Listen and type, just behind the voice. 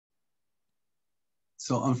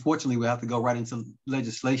So unfortunately, we have to go right into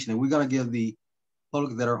legislation, and we're going to give the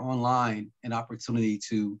public that are online an opportunity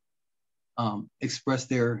to express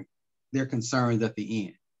their concerns at the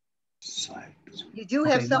end. You do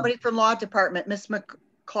have somebody from Law Department, Ms.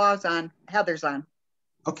 McClaw's on, Heather's on.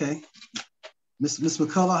 Okay. Ms.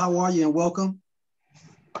 McCullough, how are you, and welcome.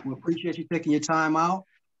 We appreciate you taking your time out.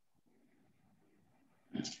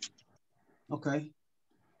 Okay.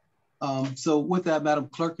 So with that, Madam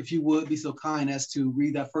Clerk, if you would be so kind as to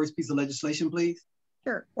read that first piece of legislation, please.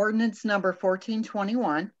 Sure. Ordinance number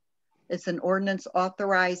 1421. It's an ordinance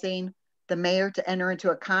authorizing the mayor to enter into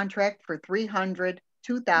a contract for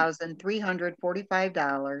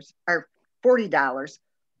 $302,345 or $40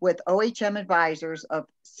 with OHM Advisors of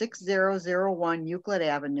 6001 Euclid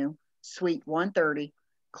Avenue, Suite 130,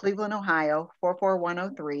 Cleveland, Ohio,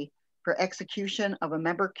 44103 for execution of a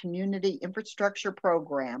member community infrastructure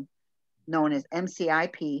program known as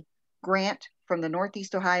MCIP grant from the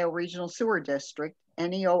Northeast Ohio Regional Sewer District,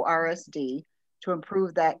 NEORSD, to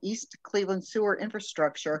improve that East Cleveland sewer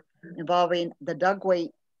infrastructure involving the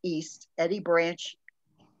Dugway East, Eddy Branch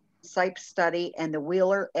site study, and the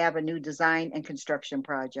Wheeler Avenue design and construction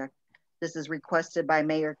project. This is requested by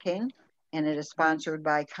Mayor King, and it is sponsored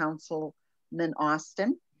by Councilman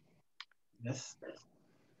Austin. Yes.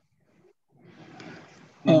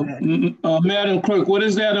 Madam Clerk, what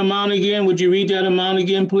is that amount again? Would you read that amount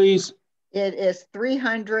again, please? It is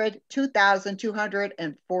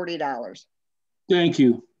 $302,240. Thank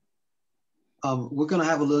you. We're going to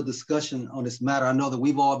have a little discussion on this matter. I know that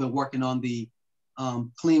we've all been working on the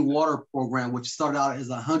Clean Water Program, which started out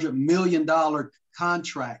as a $100 million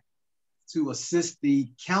contract to assist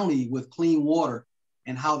the county with clean water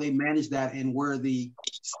and how they manage that and where the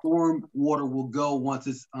storm water will go once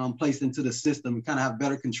it's placed into the system. We kind of have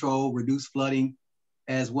better control, reduce flooding,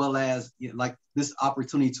 as well as like this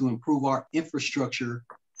opportunity to improve our infrastructure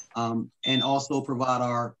and also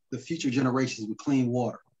provide the future generations with clean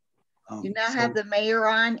water. You now have the mayor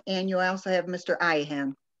on, and you also have Mr.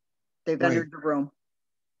 Ihan. They've entered the room.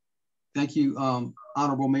 Thank you,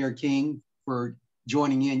 Honorable Mayor King, for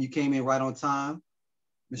joining in. You came in right on time.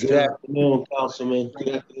 Good afternoon, Councilman.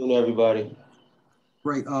 Good afternoon, everybody.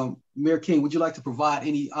 Great. Mayor King, would you like to provide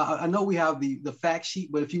any, I know we have the fact sheet,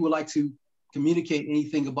 but if you would like to communicate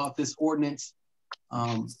anything about this ordinance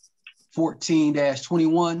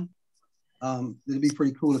 14-21, it'd be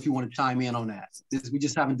pretty cool if you want to chime in on that. We're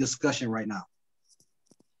just having discussion right now.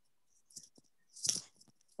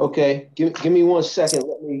 Okay, give me 1 second.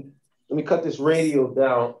 Let me cut this radio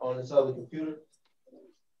down on this other computer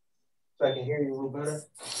so I can hear you a little better.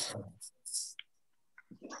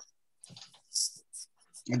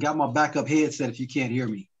 I got my backup headset if you can't hear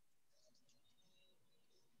me.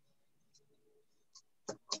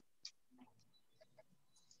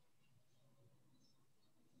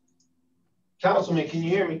 Councilman, can you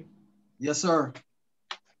hear me? Yes, sir.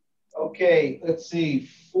 Okay, let's see,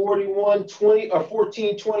 4120 or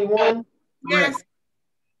 1421? Yes.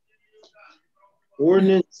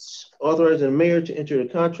 Ordinance authorizing the mayor to enter a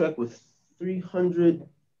contract with $340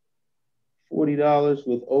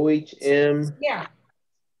 with OHM. Yeah.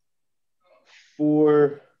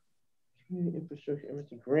 For community infrastructure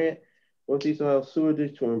emergency grant, Northeast Ohio Sewer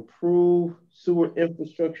District to improve sewer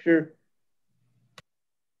infrastructure.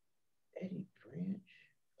 Eddy Branch.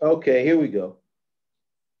 Okay, here we go.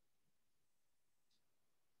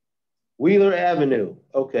 Wheeler Avenue.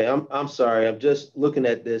 Okay, I'm sorry. I'm just looking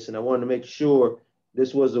at this and I wanted to make sure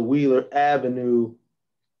this was a Wheeler Avenue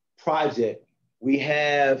project. We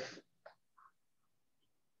have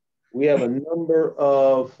a number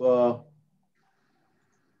of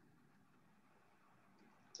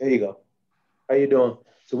there you go. How you doing?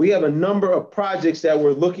 So we have a number of projects that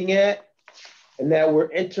we're looking at and that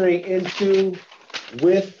we're entering into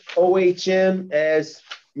with OHM. As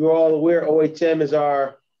you're all aware, OHM is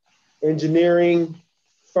our engineering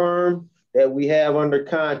firm that we have under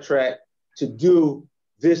contract to do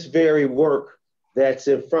this very work that's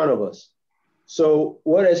in front of us. So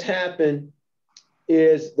what has happened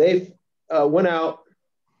is they've went out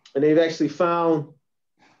and they've actually found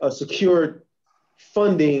a secured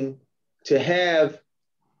funding to have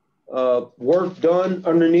work done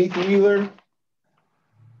underneath Wheeler,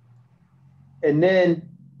 and then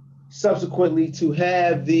subsequently to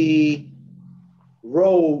have the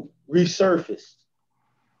road resurfaced.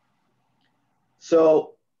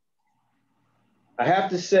 So I have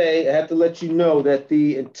to let you know that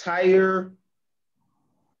the entire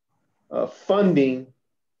funding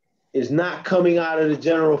is not coming out of the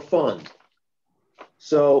general fund.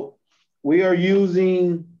 So we are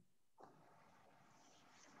using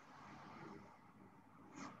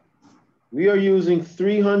We are using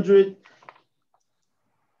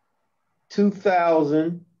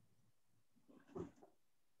 302,000,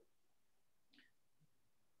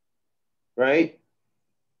 right?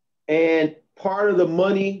 And part of the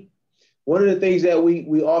money, one of the things that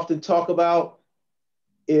we often talk about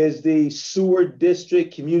is the sewer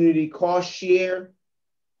district community cost share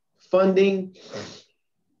funding.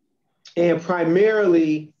 And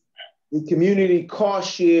primarily the community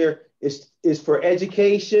cost share is for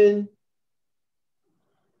education,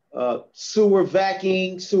 sewer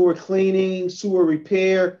vacuuming, sewer cleaning, sewer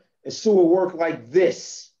repair, and sewer work like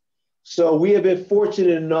this. So we have been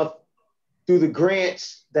fortunate enough through the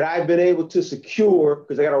grants that I've been able to secure,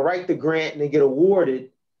 because I got to write the grant and then get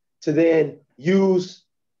awarded, to then use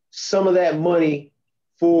some of that money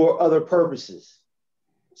for other purposes.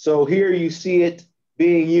 So here you see it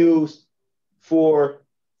being used for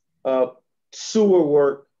sewer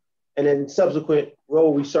work and then subsequent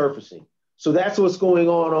road resurfacing. So that's what's going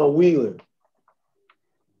on Wheeler.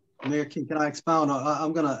 Mayor, can I expound on,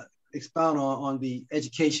 I'm gonna expound on the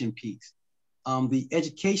education piece. The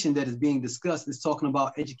education that is being discussed is talking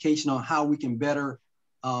about education on how we can better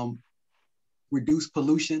reduce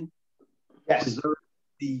pollution, yes, preserve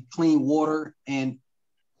the clean water, and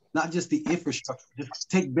not just the infrastructure, just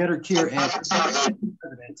take better care as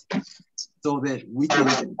residents so that we can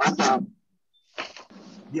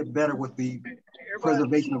get better with the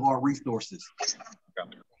preservation of our resources.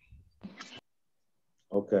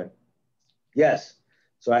 Okay. Yes.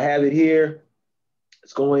 So I have it here.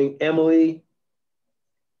 It's going Emily,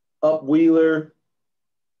 up Wheeler.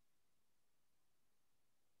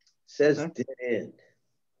 Says dead end.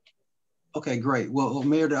 Okay, great. Well,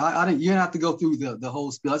 Mayor, you didn't have to go through the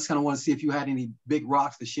whole spiel. I just kind of want to see if you had any big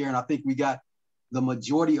rocks to share. And I think we got the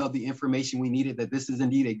majority of the information we needed, that this is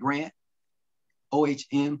indeed a grant.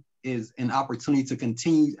 OHM is an opportunity to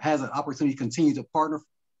continue, has an opportunity to continue to partner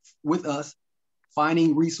with us,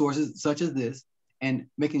 finding resources such as this, and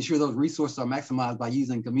making sure those resources are maximized by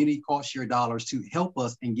using community cost share dollars to help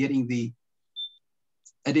us in getting the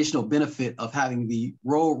additional benefit of having the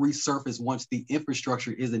road resurfaced once the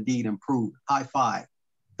infrastructure is indeed improved. High five.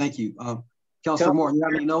 Thank you. Councilor Moore, you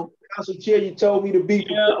have any note? Council Chair, you told me to be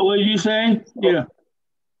prepared. Yeah, what are you saying? Yeah.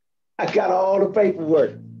 I got all the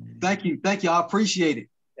paperwork. Thank you. Thank you. I appreciate it.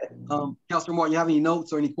 Councilor Moore, you have any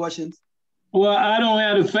notes or any questions? Well, I don't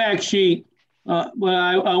have the fact sheet, but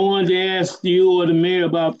I wanted to ask you or the mayor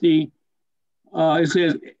about the, it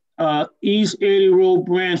says East 80 Road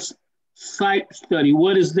Branch site study.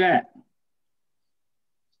 What is that?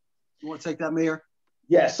 You want to take that, Mayor?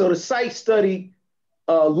 Yeah, so the site study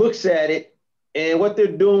looks at it, and what they're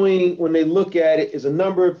doing when they look at it is a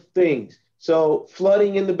number of things. So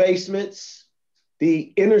flooding in the basements,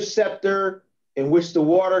 the interceptor in which the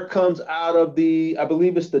water comes out of the, I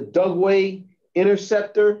believe it's the Dugway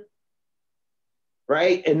interceptor,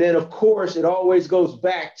 right? And then of course, it always goes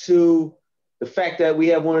back to the fact that we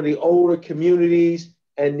have one of the older communities,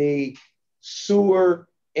 and the sewer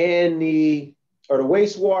and the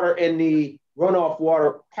wastewater and the runoff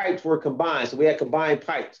water pipes were combined. So we had combined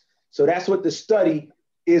pipes. So that's what the study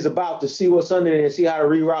is about, to see what's under there and see how to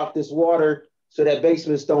reroute this water so that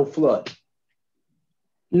basements don't flood.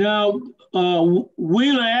 Now,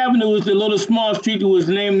 Wheeler Avenue is the little small street that was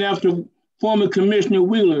named after former Commissioner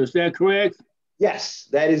Wheeler. Is that correct? Yes,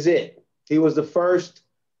 that is it. He was the first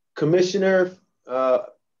commissioner.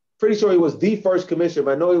 Pretty sure he was the first commissioner,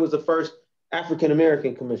 but I know he was the first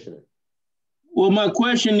African-American commissioner. Well, my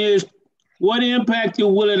question is, what impact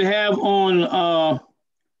will it have on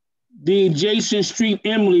the adjacent street,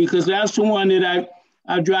 Emily? Because that's the one that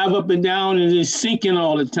I drive up and down and it's sinking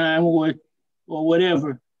all the time, or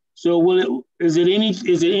whatever. So is it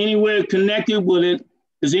anywhere connected?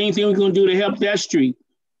 Is there anything we're going to do to help that street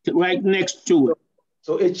right next to it?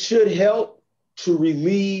 So it should help to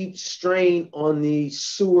relieve strain on the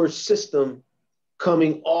sewer system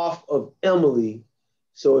coming off of Emily.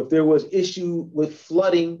 So if there was issue with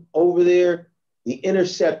flooding over there, the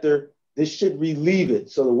interceptor, this should relieve it.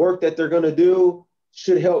 So the work that they're going to do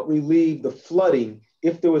should help relieve the flooding,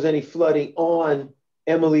 if there was any flooding on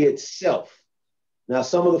Emily itself. Now,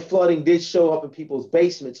 some of the flooding did show up in people's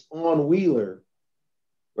basements on Wheeler,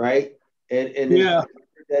 right? And yeah,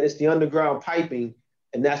 that it's the underground piping,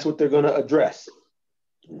 and that's what they're going to address.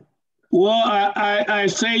 Well, I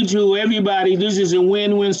say to everybody, this is a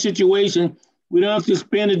win-win situation. We don't have to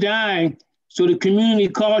spend a dime. So the community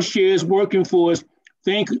cost share is working for us.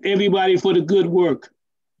 Thank everybody for the good work.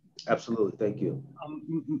 Absolutely. Thank you.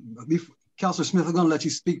 Councilor Smith, I'm going to let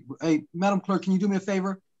you speak. Hey, Madam Clerk, can you do me a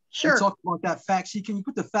favor? Sure. We talked about that fact sheet. Can you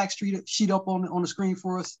put the fact sheet up on the screen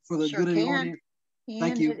for us, for the sure good of the audience?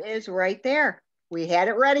 Thank you. It is right there. We had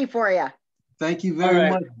it ready for you. Thank you very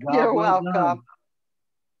much. You're welcome.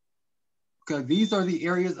 Okay, these are the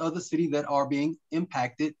areas of the city that are being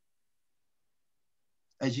impacted.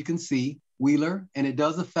 As you can see, Wheeler, and it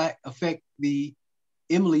does affect the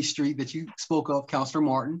Emily Street that you spoke of, Councilor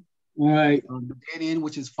Martin. Right. The dead end,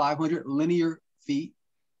 which is 500 linear feet.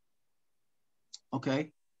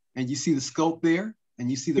 Okay, and you see the scope there, and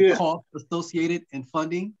you see the cost associated and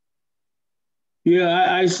funding.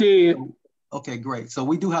 Yeah, I see it. Okay, great. So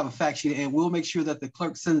we do have a fact sheet, and we'll make sure that the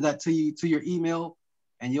clerk sends that to you to your email,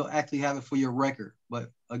 and you'll actually have it for your record. But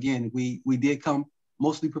again, we did come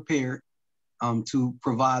mostly prepared to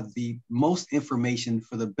provide the most information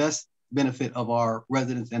for the best benefit of our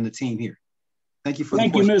residents and the team here. Thank you for the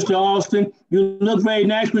question. Thank you, Mr. Austin. You look very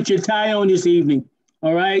nice with your tie on this evening.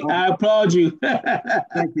 All right, I applaud you.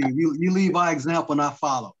 Thank you. You lead by example, not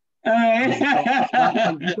follow. All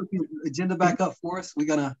right. You put the agenda back up for us. We're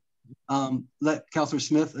gonna let Councilor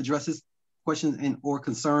Smith address his questions and or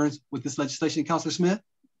concerns with this legislation. Councilor Smith?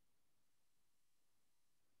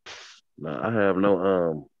 No, I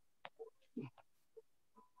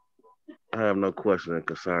have no questions and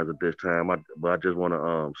concerns at this time. But I just want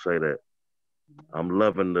to say that I'm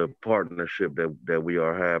loving the partnership that we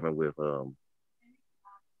are having with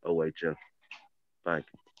OHM. Thank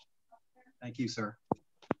you. Thank you, sir.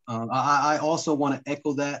 I also want to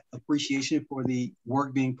echo that appreciation for the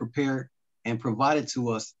work being prepared and provided to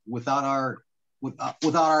us without our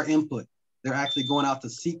input. They're actually going out to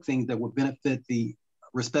seek things that would benefit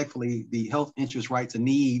respectfully the health interest, rights, and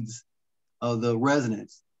needs of the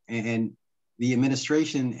residents. And the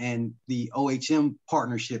administration and the OHM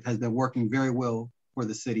partnership has been working very well for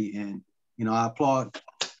the city. And I applaud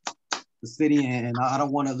the city, and I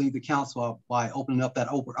don't want to leave the council up by opening up that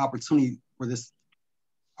opportunity for this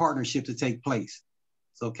partnership to take place.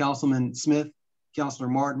 So Councilman Smith, Councilor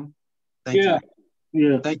Martin, thank you.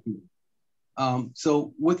 Yeah. Thank you.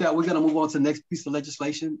 So with that, we're going to move on to the next piece of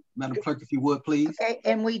legislation. Madam Clerk, if you would, please. Okay,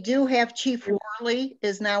 and we do have Chief Worley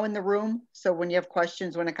is now in the room. So when you have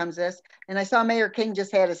questions when it comes to this, and I saw Mayor King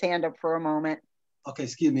just had his hand up for a moment. Okay,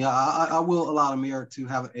 excuse me. I will allow the mayor to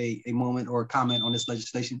have a moment or a comment on this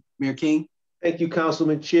legislation. Mayor King. Thank you,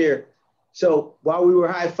 Councilman Chair. So while we were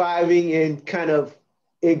high-fiving and kind of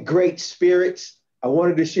in great spirits, I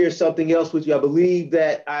wanted to share something else with you. I believe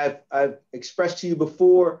that I've expressed to you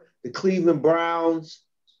before, the Cleveland Browns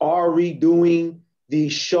are redoing the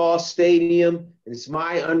Shaw Stadium. And it's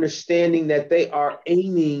my understanding that they are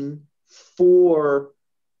aiming for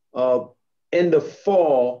end of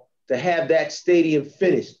fall to have that stadium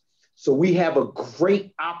finished. So we have a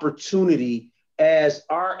great opportunity as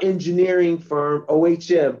our engineering firm,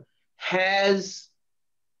 OHM, has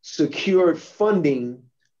secured funding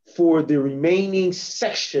for the remaining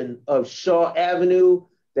section of Shaw Avenue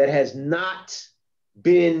that has not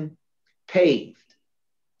been paved.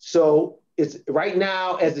 So it's right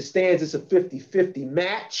now, as it stands, it's a 50-50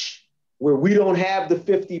 match where we don't have the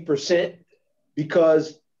 50%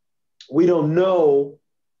 because we don't know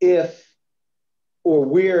if or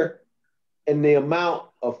where and the amount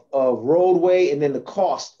of roadway and then the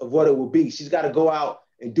cost of what it will be. She's got to go out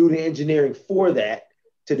and do the engineering for that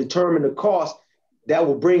to determine the cost. That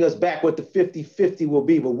will bring us back what the 50-50 will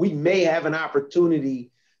be. But we may have an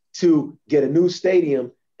opportunity to get a new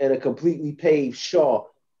stadium and a completely paved Shaw,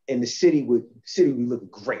 and the city would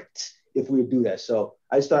look great if we would do that. So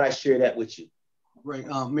I just thought I'd share that with you. Great.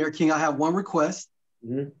 Mayor King, I have one request.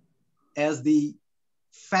 Mm-hmm. As the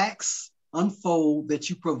facts unfold, that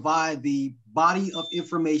you provide the body of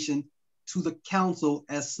information to the council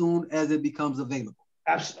as soon as it becomes available.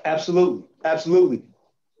 Absolutely. Absolutely.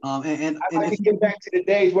 And I can get back to the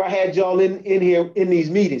days where I had y'all in here in these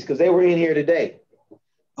meetings because they were in here today.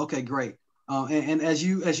 Okay, great. And as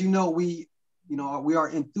you know, we are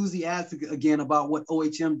enthusiastic again about what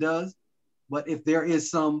OHM does, but if there is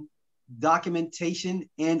some documentation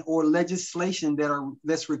and or legislation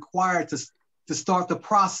that's required to start the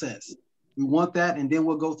process, we want that, and then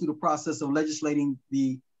we'll go through the process of legislating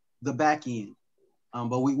the back end.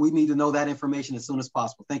 But we need to know that information as soon as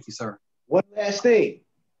possible. Thank you, sir. One last thing.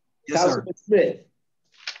 Yes, Councilman sir. Smith.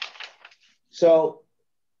 So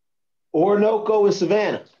Orinoco and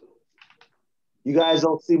Savannah. You guys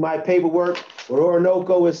don't see my paperwork, but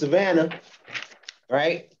Orinoco and Savannah,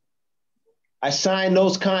 right? I signed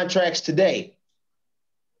those contracts today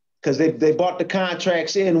because they bought the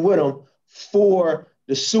contracts in with them for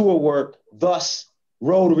the sewer work, thus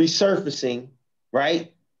road resurfacing,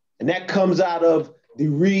 right? And that comes out of the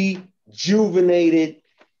rejuvenated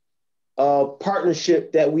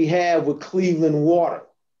partnership that we have with Cleveland Water.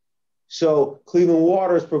 So Cleveland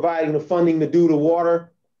Water is providing the funding to do the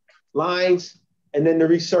water lines and then the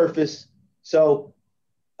resurface. So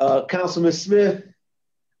Councilman Smith, I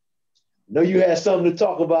know you had something to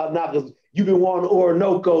talk about now because you've been wanting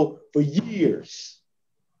Orinoco for years.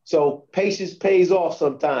 So patience pays off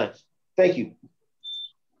sometimes. Thank you.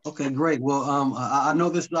 Okay, great. Well, I know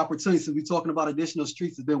this is an opportunity to be talking about additional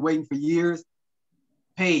streets that's been waiting for years.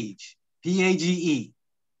 Page, P-A-G-E,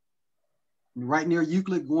 right near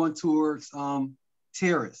Euclid going towards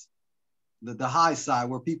Terrace, the high side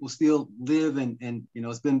where people still live and you know,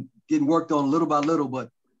 it's been getting worked on little by little, but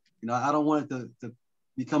you know, I don't want it to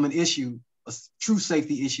become an issue, a true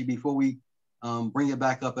safety issue before we bring it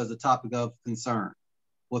back up as a topic of concern.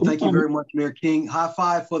 Well, thank you very much, Mayor King. High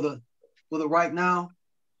five for the right now.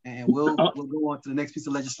 And we'll go on to the next piece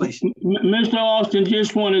of legislation. Mr. Austin,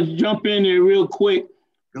 just want to jump in there real quick.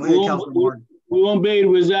 Go ahead, Councilman Martin. We won't be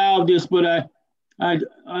able to resolve this, but I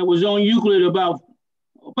was on Euclid about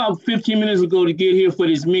 15 minutes ago to get here for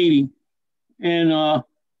this meeting. And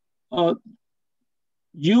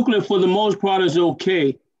Euclid, for the most part, is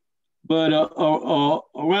okay. But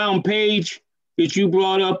around Page, that you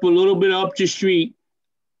brought up a little bit up the street,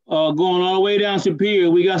 going all the way down Superior,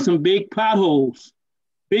 we got some big potholes.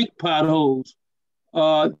 Big potholes.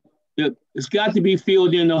 It's got to be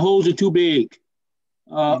filled in. The holes are too big.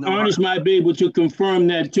 Ernest might be able to confirm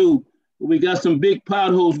that too. We got some big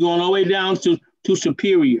potholes going all the way down to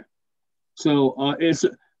Superior. So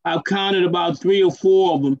I've counted about 3 or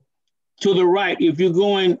 4 of them. To the right, if you're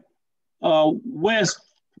going west,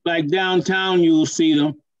 like downtown, you'll see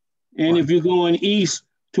them. And if you're going east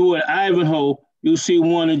toward Ivanhoe, you'll see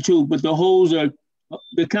 1 or 2. But the holes they're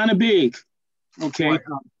kind of big. Okay. Right.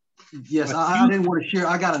 Yes, I didn't want to share.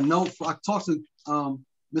 I got a note. I talked to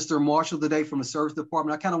Mr. Marshall today from the service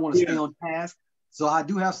department. I kind of want to stay on task. So I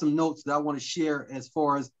do have some notes that I want to share as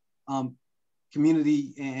far as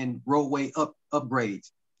community and roadway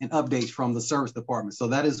upgrades and updates from the service department. So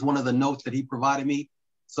that is one of the notes that he provided me.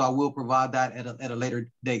 So I will provide that at a later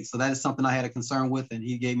date. So that is something I had a concern with, and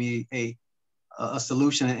he gave me a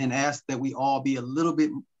solution and asked that we all be a little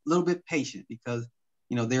bit patient because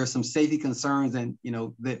you know, there are some safety concerns and, you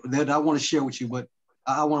know, that I want to share with you, but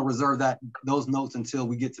I want to reserve those notes until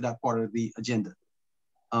we get to that part of the agenda.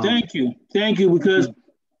 Thank you, because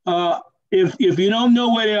if you don't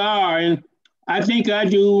know where they are, and I think I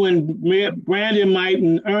do, and Brandon might,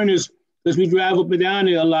 and Ernest, because we drive up and down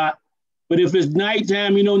there a lot, but if it's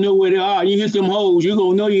nighttime, you don't know where they are, you hit them holes, you're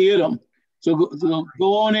going to know you hit them. So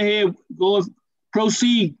go on ahead,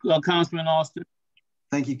 proceed, Councilman Austin.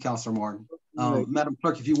 Thank you, Councilor Martin. Madam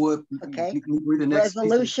Clerk, if you would, okay. You can read the next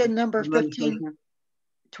resolution number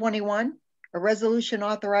 1521, a resolution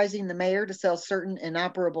authorizing the mayor to sell certain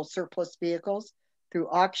inoperable surplus vehicles through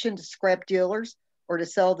auction to scrap dealers or to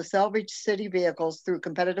sell the salvaged city vehicles through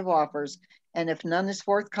competitive offers, and if none is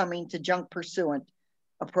forthcoming, to junk pursuant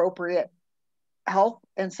appropriate health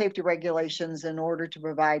and safety regulations in order to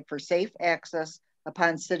provide for safe access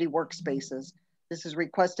upon city workspaces. This is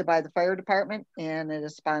requested by the fire department and it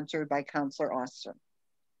is sponsored by Councilor Austin.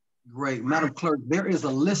 Great, Madam Clerk, there is a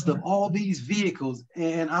list of all these vehicles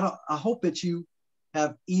and I hope that you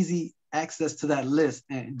have easy access to that list.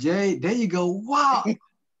 And Jay, there you go, wow. You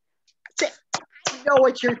know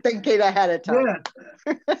what you're thinking ahead of time.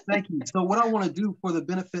 Yeah, thank you. So what I want to do for the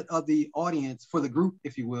benefit of the audience, for the group,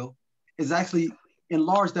 if you will, is actually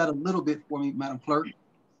enlarge that a little bit for me, Madam Clerk.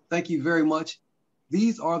 Thank you very much.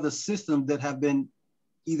 These are the systems that have been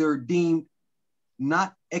either deemed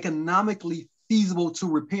not economically feasible to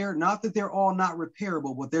repair, not that they're all not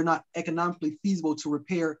repairable, but they're not economically feasible to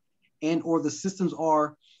repair, and or the systems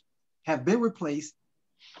have been replaced,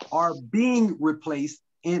 are being replaced,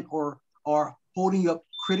 and or are holding up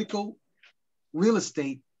critical real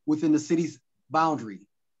estate within the city's boundary.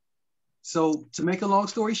 So to make a long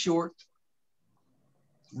story short,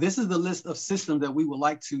 this is the list of systems that we would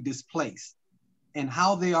like to displace. And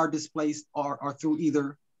how they are displaced are through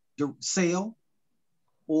either the sale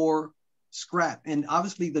or scrap. And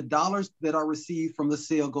obviously the dollars that are received from the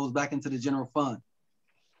sale goes back into the general fund.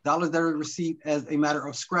 Dollars that are received as a matter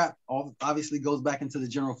of scrap obviously goes back into the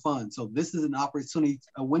general fund. So this is an opportunity,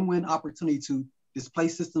 a win-win opportunity to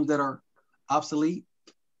displace systems that are obsolete,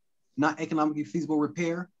 not economically feasible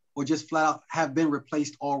repair, or just flat out have been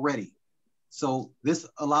replaced already. So this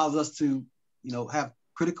allows us to, you know, have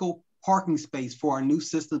critical parking space for our new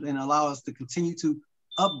systems and allow us to continue to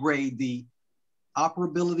upgrade the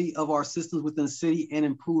operability of our systems within the city and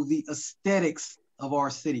improve the aesthetics of our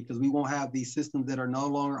city, because we won't have these systems that are no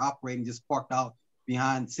longer operating just parked out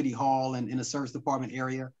behind City Hall and in a service department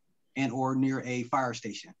area and or near a fire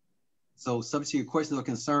station. So subject to your questions or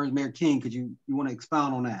concerns, Mayor King, could you want to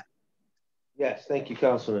expound on that? Yes, thank you,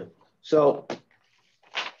 Councilman. So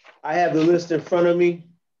I have the list in front of me.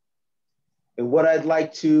 And what I'd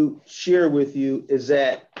like to share with you is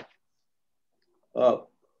that,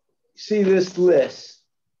 see this list,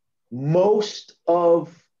 most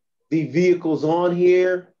of the vehicles on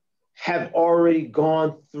here have already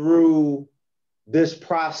gone through this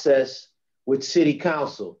process with City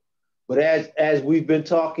Council. But as we've been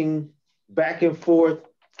talking back and forth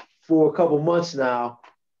for a couple months now,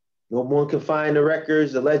 no one can find the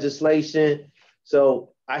records, the legislation.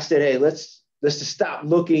 So I said, hey, let's just stop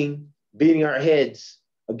looking, beating our heads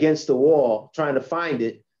against the wall, trying to find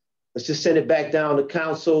it. Let's just send it back down to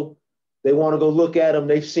council. They want to go look at them.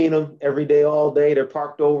 They've seen them every day, all day. They're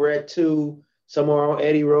parked over at 2. Some are on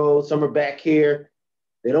Eddy Road. Some are back here.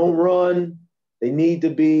 They don't run. They need to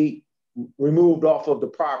be removed off of the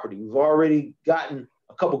property. We've already gotten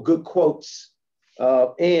a couple good quotes,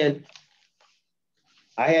 and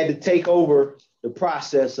I had to take over the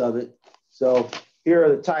process of it. So here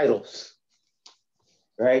are the titles,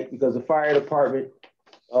 right? Because the fire department,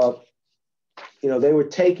 they were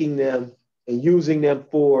taking them and using them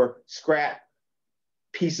for scrap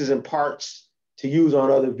pieces and parts to use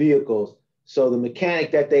on other vehicles. So the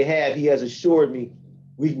mechanic that they have, he has assured me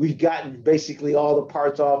we've gotten basically all the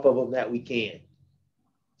parts off of them that we can.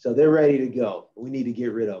 So they're ready to go. We need to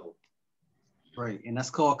get rid of them. Right, and that's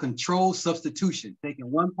called controlled substitution, taking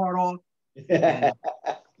one part off and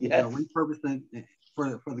yes. Repurposing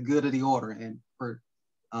for the good of the order and for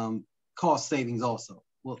cost savings also.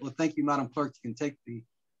 Well, thank you, Madam Clerk. You can take the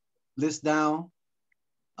list down.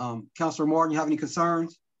 Councilor Martin, you have any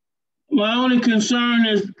concerns? My only concern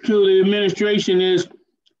is to the administration is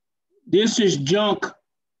this is junk,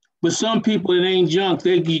 but some people it ain't junk.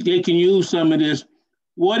 They can use some of this.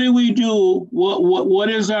 What do we do? What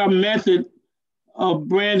is our method of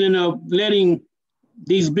branding, of letting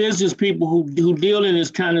these business people who deal in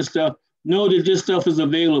this kind of stuff know that this stuff is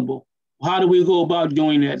available? How do we go about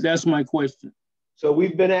doing that? That's my question. So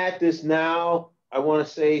we've been at this now, I want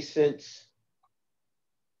to say since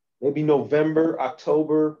maybe November,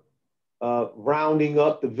 October, rounding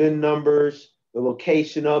up the VIN numbers, the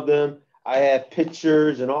location of them. I have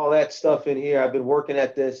pictures and all that stuff in here. I've been working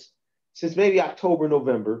at this since maybe October,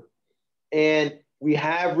 November. And we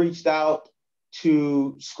have reached out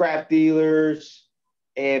to scrap dealers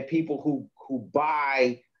and people who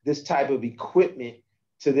buy this type of equipment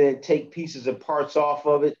to then take pieces and parts off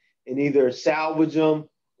of it and either salvage them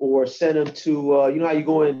or send them to, you know how you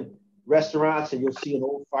go in restaurants and you'll see an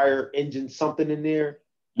old fire engine, something in there?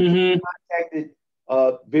 Mm-hmm. We contacted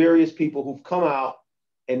various people who've come out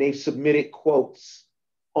and they've submitted quotes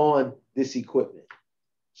on this equipment.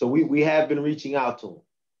 So we have been reaching out to them.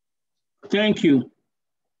 Thank you.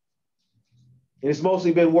 And it's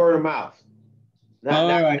mostly been word of mouth, not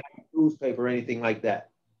right. newspaper or anything like that.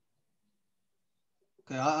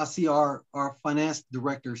 Okay, I see our finance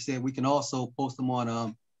director said we can also post them on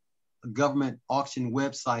a government auction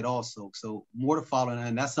website also. So more to follow,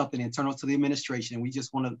 and that's something internal to the administration. We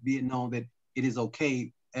just want to be it known that it is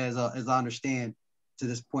okay, as I understand, to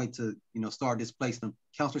this point to start displacing them.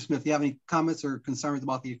 Councilor Smith, do you have any comments or concerns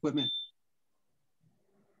about the equipment?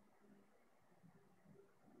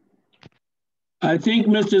 I think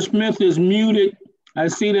Mr. Smith is muted. I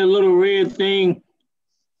see that little red thing.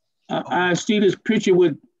 I see this picture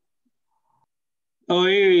with, oh,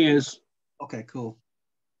 here he is. Okay, cool.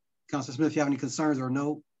 Councilor Smith, you have any concerns or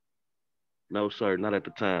no? No, sir, not at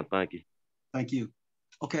the time. Thank you. Thank you.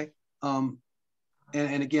 Okay.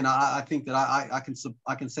 And again, I think that I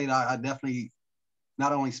can say that I definitely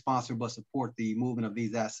not only sponsor but support the movement of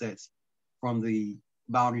these assets from the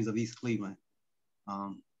boundaries of East Cleveland.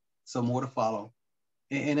 So more to follow.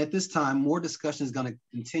 And at this time, more discussion is going to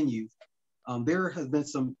continue. There has been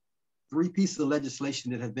some 3 pieces of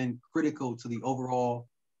legislation that have been critical to the overall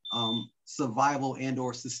survival and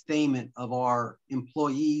or sustainment of our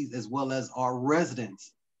employees as well as our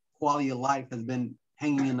residents. Quality of life has been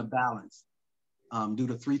hanging in the balance due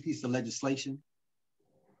to 3 pieces of legislation.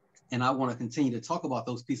 And I want to continue to talk about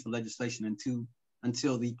those pieces of legislation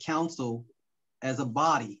until the council as a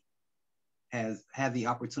body has had the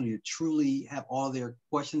opportunity to truly have all their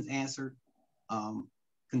questions answered,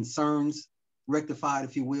 concerns rectified,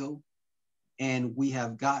 if you will, and we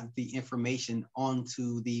have gotten the information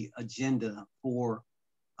onto the agenda for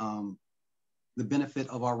the benefit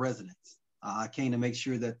of our residents. I came to make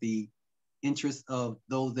sure that the interests of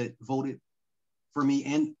those that voted for me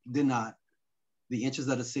and did not, the interest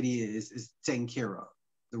of the city is taken care of.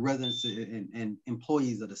 The residents and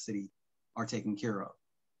employees of the city are taken care of.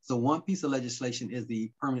 So one piece of legislation is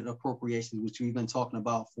the permanent appropriations, which we've been talking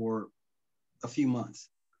about for a few months.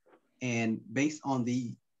 And based on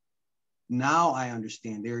now I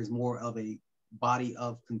understand there is more of a body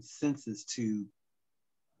of consensus to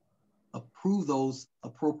approve those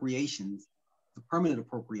appropriations, the permanent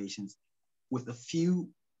appropriations, with a few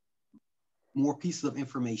more pieces of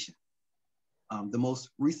information. The most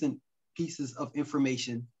recent pieces of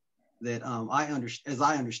information that as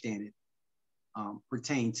I understand it,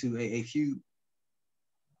 pertain to a few,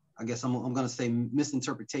 I guess I'm going to say,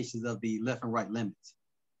 misinterpretations of the left and right limits.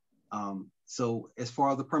 So as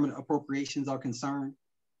far as the permanent appropriations are concerned,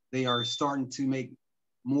 they are starting to make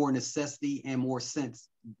more necessity and more sense.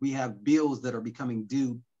 We have bills that are becoming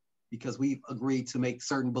due because we've agreed to make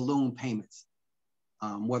certain balloon payments,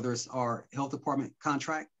 whether it's our health department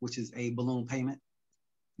contract, which is a balloon payment,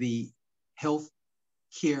 the health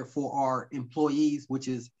care for our employees, which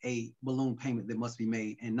is a balloon payment that must be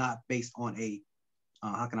made and not based on a,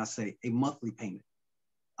 how can I say, a monthly payment.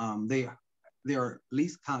 There are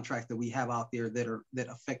lease contracts that we have out there that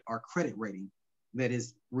affect our credit rating that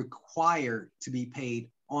is required to be paid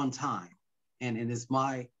on time. And it's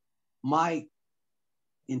my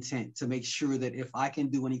intent to make sure that if I can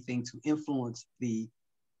do anything to influence the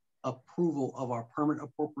approval of our permanent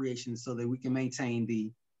appropriations so that we can maintain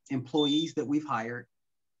the employees that we've hired,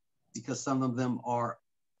 because some of them are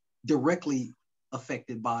directly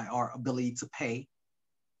affected by our ability to pay.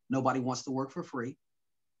 Nobody wants to work for free.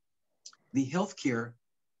 The healthcare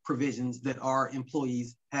provisions that our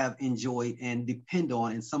employees have enjoyed and depend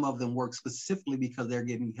on, and some of them work specifically because they're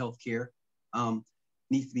getting healthcare,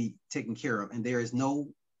 needs to be taken care of. And there is no,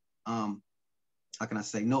 how can I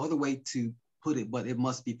say, no other way to put it, but it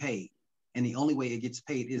must be paid. And the only way it gets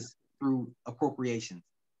paid is through appropriations.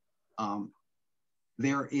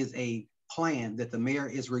 There is a plan that the mayor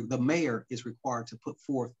is required to put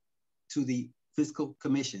forth to the fiscal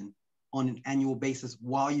commission on an annual basis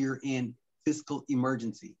while you're in fiscal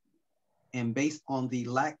emergency. And based on the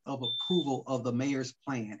lack of approval of the mayor's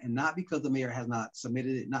plan, and not because the mayor has not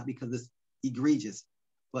submitted it, not because it's egregious,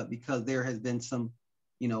 but because there has been some,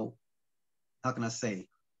 how can I say,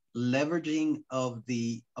 leveraging of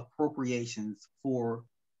the appropriations for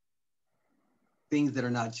things that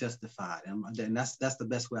are not justified. And that's the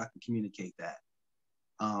best way I can communicate that.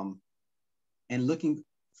 And looking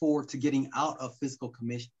forward to getting out of fiscal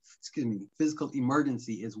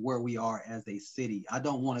emergency is where we are as a city. I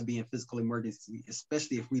don't want to be in fiscal emergency,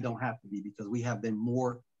 especially if we don't have to be, because we have been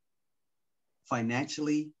more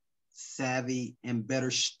financially savvy and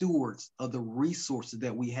better stewards of the resources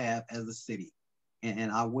that we have as a city.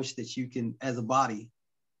 And I wish that you can, as a body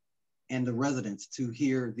and the residents, to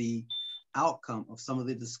hear the outcome of some of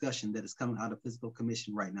the discussion that is coming out of fiscal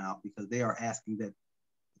commission right now, because they are asking that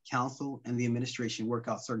the council and the administration work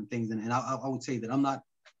out certain things. And I would say that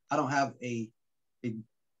I don't have a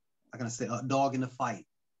how can I say, a dog in the fight.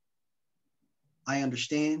 I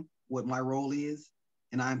understand what my role is,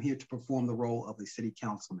 and I'm here to perform the role of a city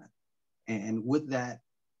councilman. And with that,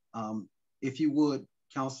 if you would,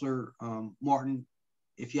 Councilor Martin,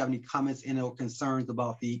 if you have any comments and or concerns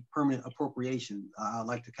about the permanent appropriation, I'd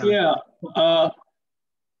like to kind of.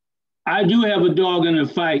 I do have a dog in the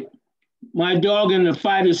fight. My dog in the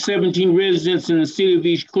fight is 17 residents in the city of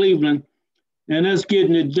East Cleveland, and us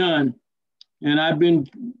getting it done. And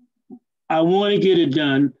I want to get it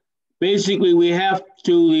done. Basically, we have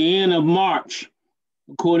to the end of March,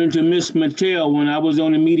 according to Ms. Mattel, when I was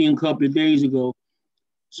on a meeting a couple of days ago.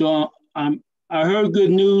 So I heard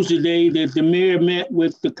good news today that the mayor met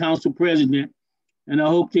with the council president, and I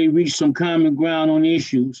hope they reach some common ground on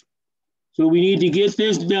issues. So we need to get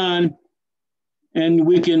this done, and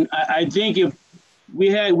we can, I think if we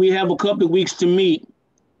have a couple of weeks to meet.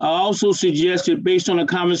 I also suggested, based on a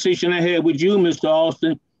conversation I had with you, Mr.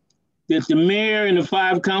 Austin, that the mayor and the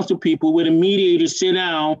 5 council people with a mediator sit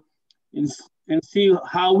down and see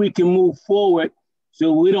how we can move forward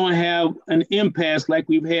so we don't have an impasse like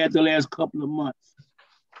we've had the last couple of months.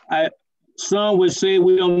 Some would say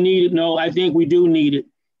we don't need it. No, I think we do need it.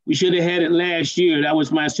 We should have had it last year. That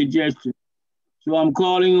was my suggestion. So I'm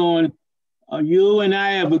calling on you, and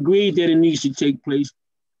I have agreed that it needs to take place.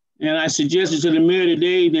 And I suggested to the mayor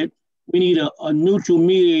today that we need a neutral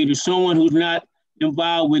mediator, someone who's not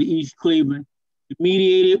involved with East Cleveland. To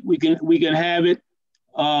mediate it, we can have it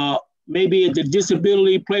maybe at the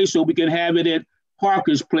disability place, or we can have it at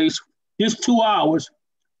Parker's place, just 2 hours.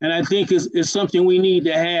 And I think it's something we need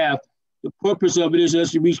to have. The purpose of it is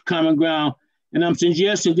us to reach common ground. And I'm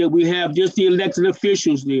suggesting that we have just the elected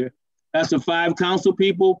officials there. That's the 5 council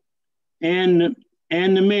people and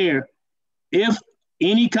the mayor. If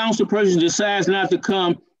any council person decides not to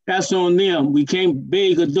come, that's on them. We can't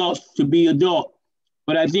beg adults to be adult.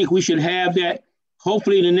 But I think we should have that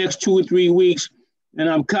hopefully in the next 2 or 3 weeks. And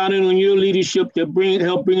I'm counting on your leadership to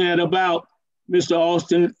help bring that about, Mr.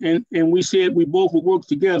 Austin. And we said we both will work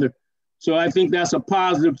together. So I think that's a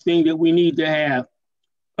positive thing that we need to have.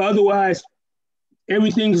 Otherwise,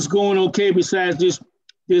 everything is going okay besides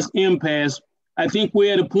this impasse. I think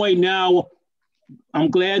we're at a point now, I'm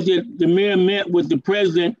glad that the mayor met with the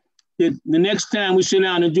president, that the next time we sit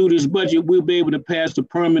down and do this budget, we'll be able to pass the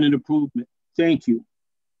permanent improvement. Thank you.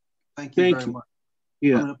 Thank you very much.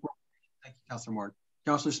 Yeah. Thank you, Councilor Martin.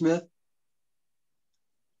 Councilor Smith?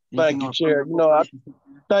 Thank you, Chair.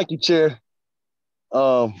 Thank you, Chair.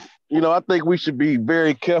 I think we should be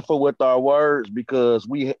very careful with our words because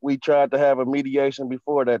we tried to have a mediation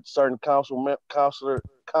before that certain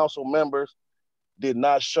council members did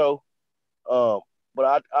not show.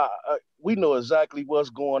 But we know exactly what's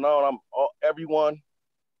going on. Everyone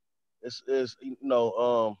is it's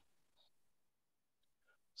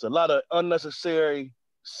a lot of unnecessary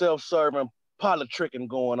self-serving politicking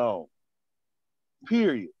going on.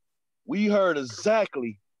 Period. We heard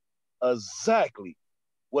exactly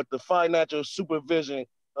what the Financial Supervision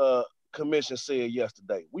Commission said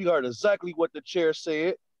yesterday. We heard exactly what the chair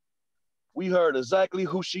said. We heard exactly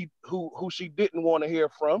who she didn't want to hear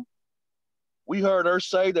from. We heard her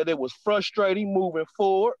say that it was frustrating moving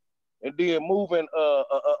forward and then moving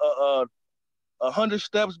 100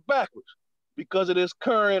 steps backwards because of this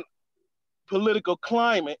current political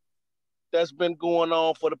climate that's been going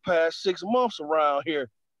on for the past 6 months around here,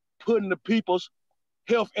 putting the people's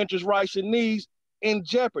health interests, rights, and needs in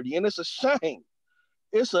jeopardy. And it's a shame.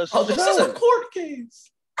 It's a shame. This is a court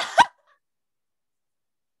case.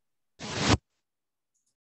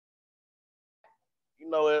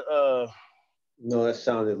 No, that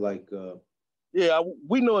sounded like yeah,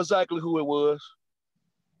 we know exactly who it was.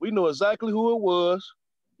 We know exactly who it was.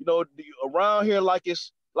 Around here like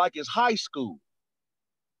it's high school.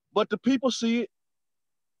 But the people see it.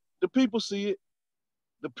 The people see it.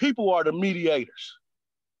 The people are the mediators.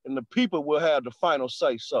 And the people will have the final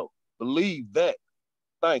say so. Believe that.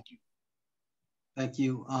 Thank you. Thank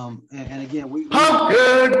you. And again, we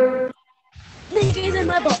good. Niggas in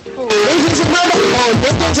my butthole. Niggas in my butthole.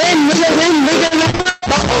 Niggas in my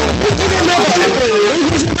butthole. Niggas in my butthole.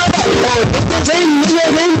 Niggas in my butthole.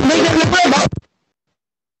 Niggas in my butthole.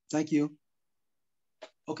 Thank you.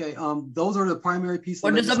 Okay, those are the primary pieces.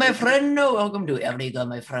 What is up, my friend? Welcome to Africa,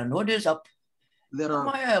 my friend. What is up? That are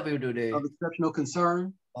How may I help you today? Of exceptional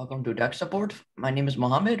concern. Welcome to Tech Support. My name is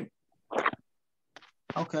Mohammed.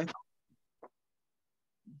 Okay.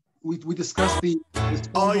 We discussed the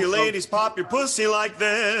all you ladies pop your pussy like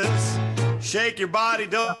this. Shake your body,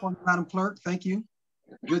 don't. Madam Clerk, thank you.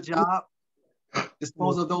 Good job.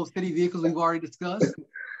 Dispose of those city vehicles we've already discussed.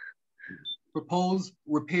 Propose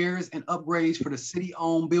repairs and upgrades for the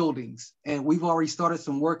city-owned buildings. And we've already started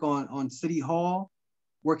some work on City Hall,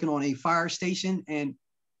 working on a fire station. And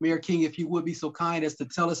Mayor King, if you would be so kind as to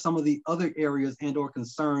tell us some of the other areas and or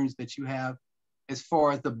concerns that you have as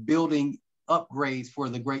far as the building upgrades for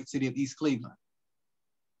the great city of East Cleveland.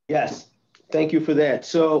 Yes, thank you for that.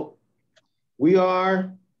 So we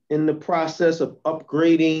are in the process of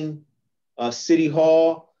upgrading City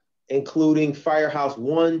Hall, including Firehouse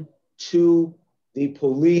 1, 2, the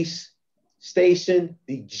police station,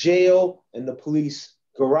 the jail, and the police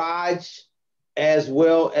garage, as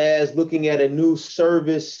well as looking at a new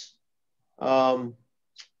service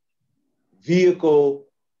vehicle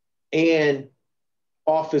and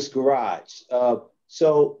office garage.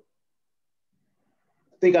 So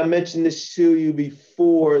I think I mentioned this to you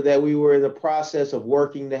before that we were in the process of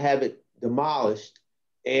working to have it demolished.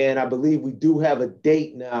 And I believe we do have a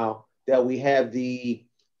date now that we have the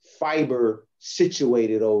fiber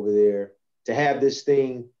situated over there to have this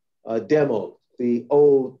thing demoed, the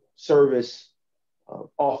old service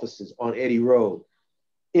offices on Eddy Road.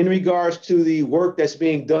 In regards to the work that's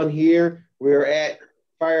being done here, we're at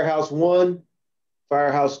Firehouse 1,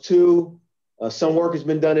 Firehouse 2. Some work has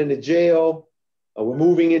been done in the jail. We're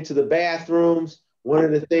moving into the bathrooms. One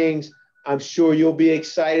of the things I'm sure you'll be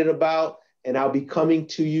excited about, and I'll be coming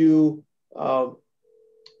to you,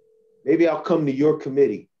 maybe I'll come to your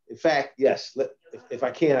committee. In fact, yes, if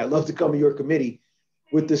I can, I'd love to come to your committee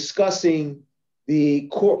with discussing the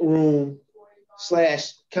courtroom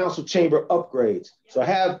 / council chamber upgrades. So I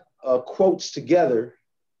have quotes together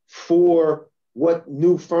for what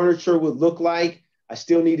new furniture would look like. I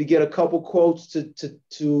still need to get a couple quotes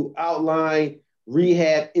to outline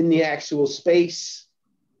rehab in the actual space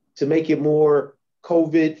to make it more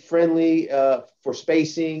COVID friendly for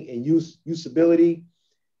spacing and usability.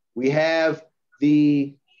 We have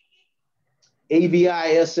the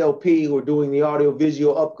AVI SLP, who are doing the audio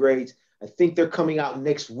visual upgrades. I think they're coming out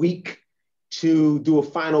next week to do a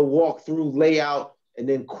final walkthrough, layout, and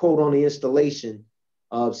then quote on the installation.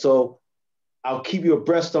 So I'll keep you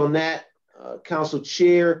abreast on that, Council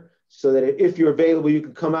Chair, so that if you're available, you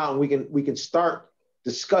can come out and we can start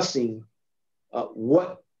discussing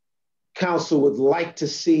what Council would like to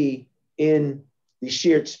see in the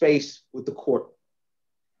shared space with the court.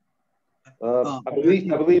 I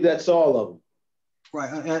believe that's all of them.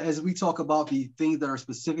 Right. As we talk about the things that are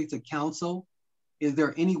specific to Council, is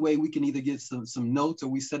there any way we can either get some notes, or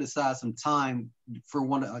we set aside some time for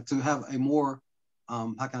one to have a more,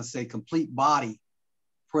 how can I say, complete body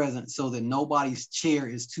present, so that nobody's chair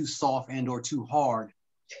is too soft and or too hard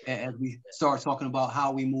as we start talking about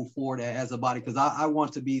how we move forward as a body? Because I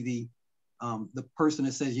want to be the person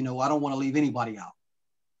that says, you know, I don't want to leave anybody out.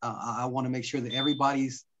 I want to make sure that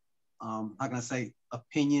everybody's, how can I say,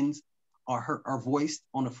 opinions are voiced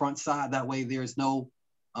on the front side. That way there's no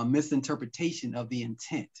misinterpretation of the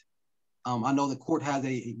intent. I know the court has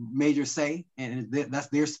a major say, and that's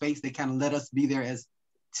their space. They kind of let us be there as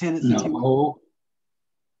tenants. No.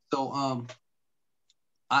 So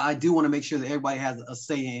I do want to make sure that everybody has a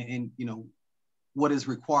say in you know, what is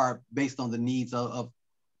required based on the needs of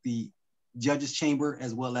the judge's chamber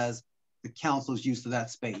as well as the council's use of that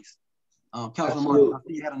space. Councilman Martin, I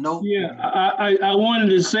see you had a note. Yeah, I wanted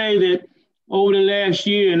to say that over the last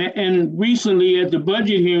year and recently at the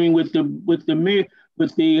budget hearing with the mayor,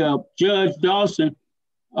 with the Judge Dawson,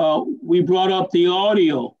 we brought up the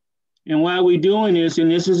audio. And why we're doing this,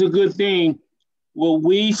 and this is a good thing, what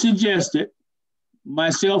we suggested,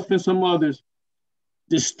 myself and some others,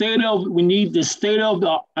 we need the state of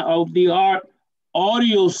the art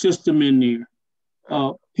audio system in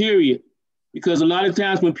there, period. Because a lot of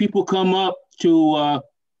times when people come up to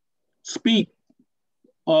speak,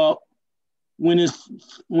 when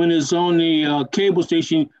it's on the cable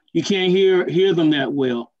station, you can't hear them that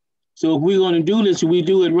well. So if we're going to do this, if we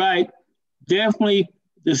do it right, definitely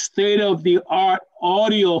the state of the art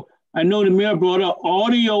audio. I know the mayor brought up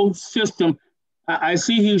audio system. I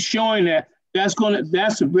see he's showing that. That's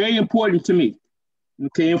very important to me.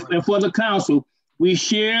 Okay, and for the council, we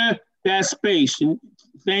share that space. And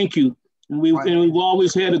thank you. And we've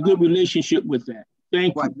always had a good relationship with that.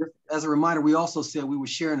 Thank you. As a reminder, we also said we were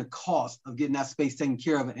sharing the cost of getting that space taken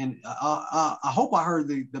care of. And I hope I heard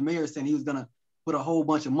the mayor saying he was going to put a whole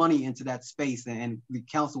bunch of money into that space, and the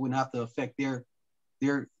council wouldn't have to affect their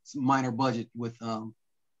minor budget with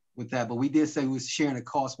that. But we did say we was sharing the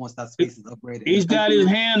cost once that space is upgraded. He's got his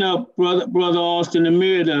hand up, brother Austin. The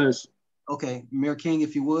mayor does. Okay, Mayor King,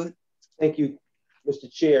 if you would. Thank you, Mr.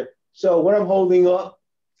 Chair. So what I'm holding up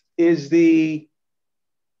is the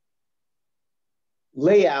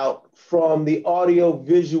layout from the audio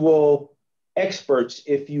visual experts,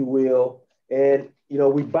 if you will. And, you know,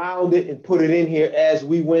 we bound it and put it in here as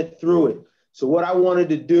we went through it. So what I wanted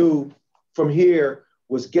to do from here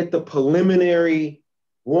was get the preliminary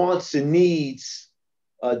wants and needs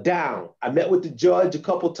down. I met with the judge a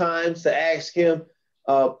couple times to ask him,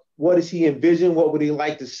 what does he envision? What would he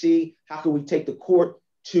like to see? How can we take the court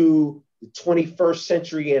to the 21st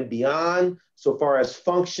century and beyond, so far as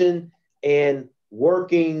function and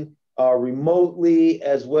working remotely,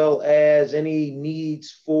 as well as any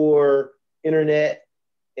needs for internet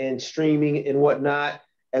and streaming and whatnot,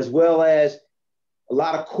 as well as a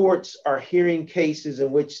lot of courts are hearing cases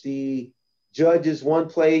in which the judge is one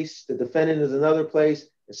place, the defendant is another place,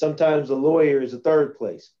 and sometimes the lawyer is a third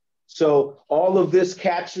place. So all of this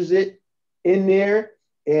captures it in there.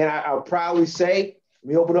 And I'll proudly say, let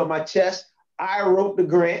me open up my chest, I wrote the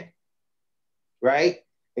grant, right?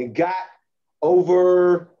 And got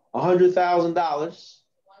over $100,000.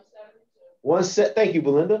 Thank you,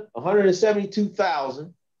 Belinda.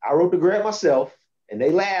 $172,000. I wrote the grant myself, and they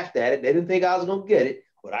laughed at it. They didn't think I was going to get it,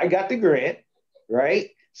 but I got the grant, right?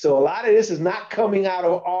 So a lot of this is not coming out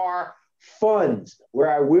of our funds. Where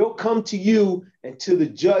I will come to you and to the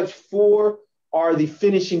judge for are the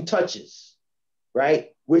finishing touches,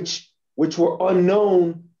 right? Which were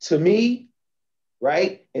unknown to me,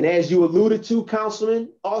 right? And as you alluded to, Councilman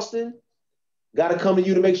Austin, got to come to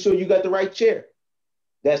you to make sure you got the right chair.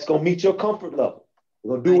 That's going to meet your comfort level.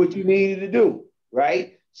 We're going to do what you needed to do,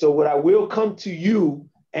 right? So what I will come to you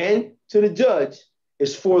and to the judge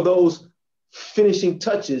is for those finishing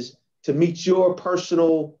touches to meet your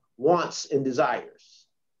personal wants and desires.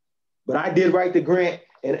 But I did write the grant,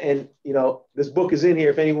 and you know, this book is in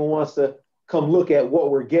here if anyone wants to come look at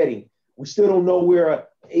what we're getting. We still don't know where a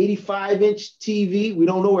 85-inch TV, we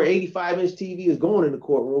don't know where 85-inch TV is going in the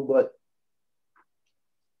courtroom, but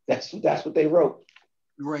that's what they wrote.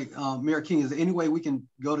 Great. Mayor King, is there any way we can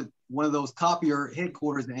go to one of those copier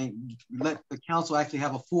headquarters and let the council actually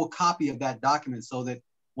have a full copy of that document so that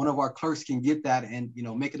one of our clerks can get that and, you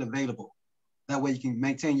know, make it available? That way you can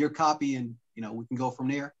maintain your copy and, you know, we can go from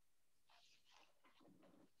there.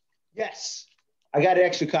 Yes, I got an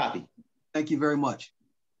extra copy. Thank you very much.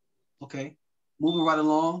 Okay, moving right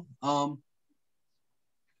along.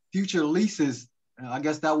 Future leases, I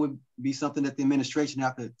guess that would be something that the administration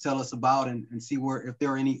have to tell us about and see where, if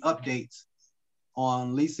there are any updates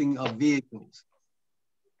on leasing of vehicles.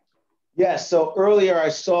 Yes, so earlier I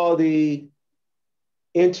saw the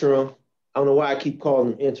interim. I don't know why I keep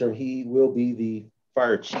calling him interim. He will be the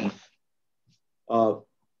fire chief.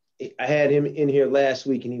 I had him in here last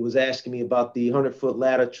week and he was asking me about the 100-foot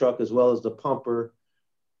ladder truck as well as the pumper,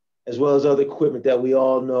 as well as other equipment that we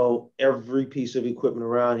all know. Every piece of equipment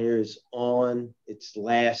around here is on its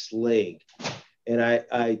last leg. And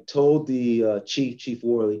I told the Chief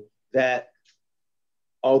Worley, that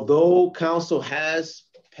although council has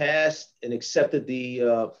passed and accepted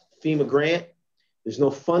the FEMA grant, there's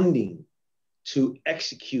no funding to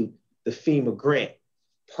execute the FEMA grant.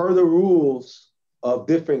 Per the rules of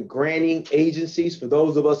different granting agencies, for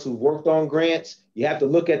those of us who worked on grants, you have to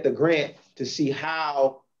look at the grant to see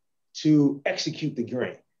how to execute the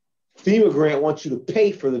grant. FEMA grant wants you to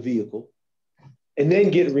pay for the vehicle and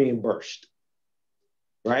then get reimbursed,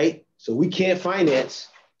 right? So we can't finance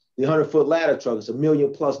the 100-foot ladder truck. It's $1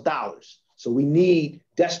 million+. So we need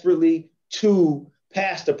desperately to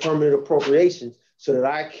pass the permanent appropriations so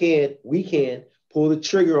that we can pull the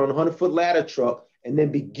trigger on a 100-foot ladder truck and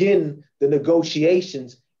then begin the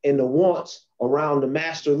negotiations and the wants around the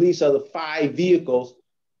master lease of the 5 vehicles: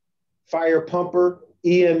 fire pumper,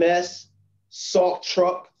 EMS, salt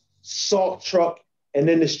truck, and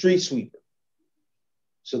then the street sweeper.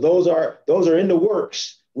 So those are in the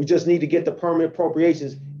works. We just need to get the permanent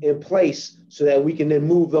appropriations in place so that we can then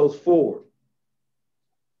move those forward.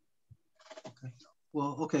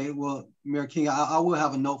 Okay. Well, Mayor King, I will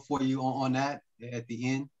have a note for you on that at the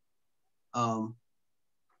end.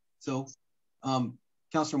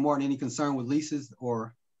 Councilor Martin, any concern with leases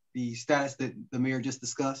or the status that the mayor just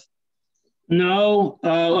discussed? No,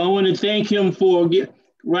 I want to thank him for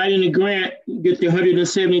writing the grant, get the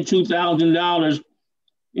 $172,000.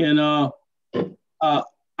 And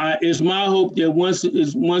it's my hope that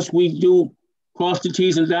once we do cross the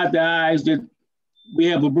T's and dot the I's, that we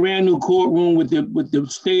have a brand new courtroom with the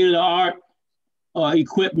state of the art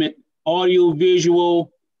equipment, audio,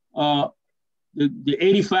 visual, the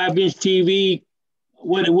 85-inch TV,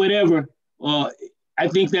 whatever. I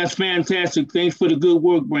think that's fantastic. Thanks for the good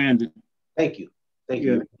work, Brandon. Thank you. Thank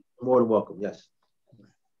you. More than welcome. Yes.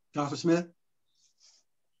 Dr. Smith?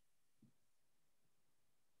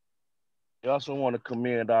 I also want to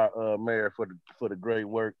commend our mayor for the great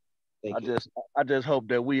work. I just hope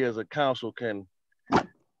that we as a council can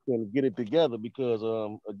get it together, because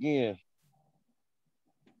again,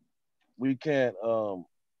 we can't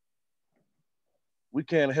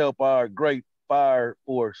help our great fire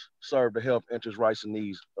force serve the health, interest, rights, and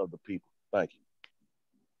needs of the people. Thank you.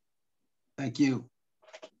 Thank you.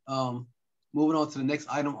 Moving on to the next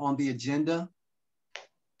item on the agenda.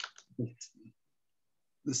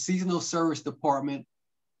 The Seasonal Service Department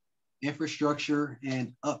infrastructure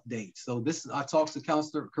and update. So this, I talked to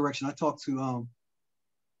I talked to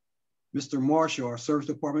Mr. Marshall, our Service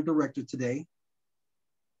Department Director, today,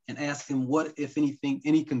 and asked him what, if anything,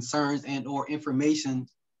 any concerns and or information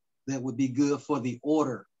that would be good for the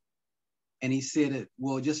order. And he said it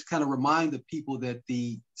will just kind of remind the people that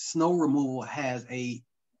the snow removal has a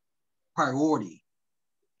priority.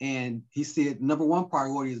 And he said #1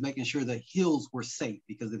 priority is making sure the hills were safe,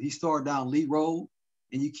 because if you start down Lee Road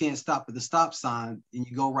and you can't stop at the stop sign and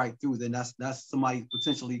you go right through, then that's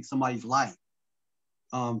potentially somebody's life.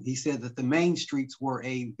 He said that the main streets were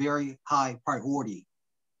a very high priority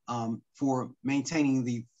for maintaining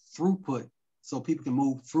the throughput so people can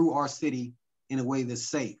move through our city in a way that's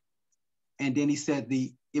safe. And then he said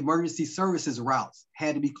the emergency services routes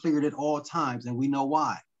had to be cleared at all times, and we know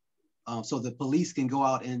why. So the police can go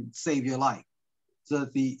out and save your life, so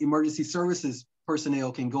that the emergency services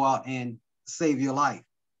personnel can go out and save your life.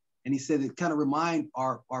 And he said it kind of remind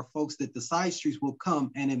our folks that the side streets will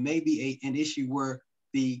come, and it may be an issue where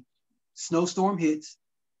the snowstorm hits,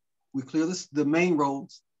 we clear the main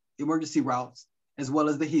roads, emergency routes, as well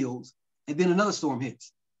as the hills, and then another storm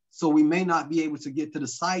hits. So we may not be able to get to the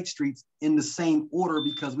side streets in the same order,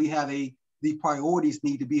 because we have the priorities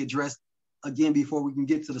need to be addressed again before we can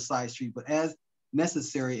get to the side street. But as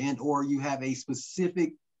necessary, and or you have a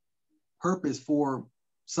specific purpose for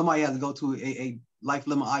somebody has to go to a life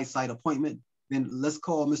limit eyesight appointment, then let's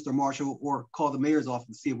call Mr. Marshall or call the mayor's office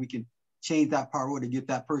and see if we can change that priority to get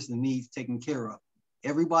that person needs taken care of.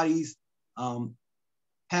 Everybody's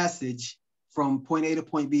passage from point A to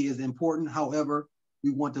point B is important. However,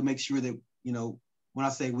 we want to make sure that, you know, when I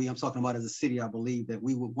say we, I'm talking about as a city, I believe that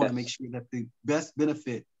we would want to make sure that the best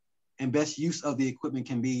benefit and best use of the equipment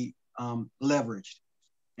can be leveraged.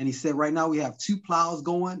 And he said, right now we have 2 plows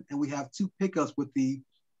going and we have 2 pickups with the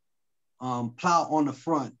plow on the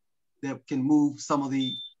front that can move some of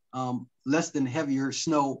the less than heavier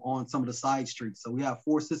snow on some of the side streets. So we have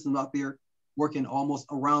 4 systems out there working almost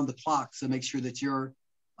around the clock to make sure that your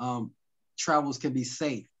travels can be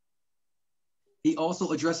safe. He also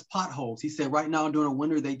addressed potholes. He said right now during the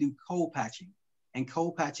winter, they do cold patching, and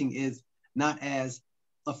cold patching is not as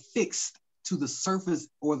affixed to the surface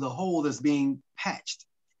or the hole that's being patched.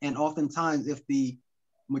 And oftentimes if the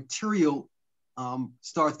material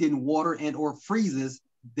starts getting water and or freezes,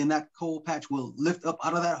 then that cold patch will lift up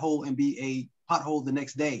out of that hole and be a pothole the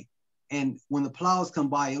next day. And when the plows come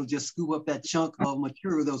by, it'll just scoop up that chunk of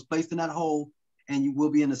material that was placed in that hole, and you will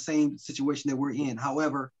be in the same situation that we're in.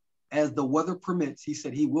 However, as the weather permits, he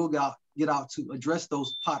said he will get out to address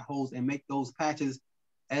those potholes and make those patches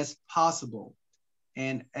as possible.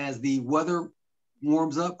 And as the weather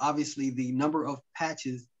warms up, obviously the number of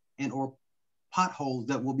patches and or potholes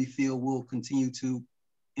that will be filled will continue to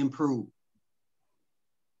improve.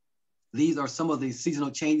 These are some of the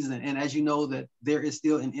seasonal changes. And as you know, that there is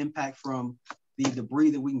still an impact from the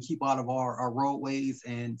debris that we can keep out of our roadways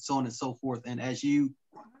and so on and so forth. And as you,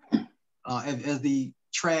 as the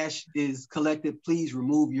trash is collected, please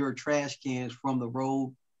remove your trash cans from the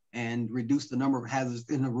road and reduce the number of hazards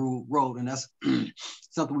in the road. And that's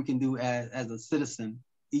something we can do as a citizen.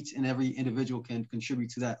 Each and every individual can contribute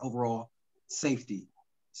to that overall safety.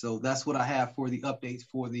 So that's what I have for the updates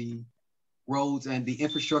for the roads and the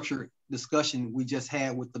infrastructure discussion we just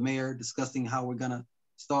had with the mayor, discussing how we're gonna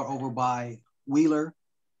start over by Wheeler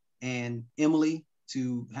and Emily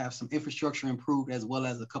to have some infrastructure improved, as well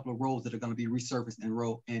as a couple of roads that are gonna be resurfaced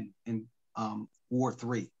in Ward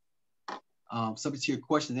 3. Subject to your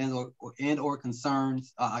questions and or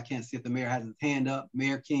concerns, I can't see if the mayor has his hand up.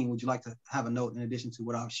 Mayor King, would you like to have a note in addition to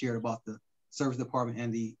what I've shared about the service department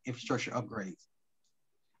and the infrastructure upgrades?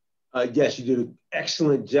 Yes, you did an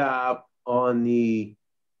excellent job on the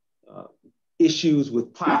issues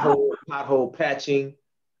with pothole patching.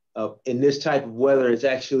 In this type of weather, it's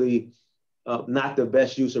actually not the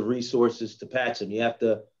best use of resources to patch them. You have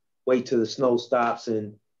to wait till the snow stops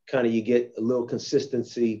and kind of you get a little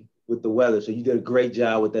consistency with the weather. So you did a great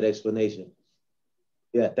job with that explanation.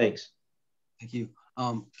 Yeah, thanks. Thank you.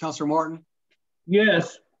 Councilor Martin?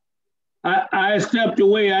 Yes, I stepped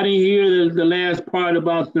away. I didn't hear the last part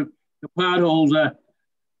about the potholes.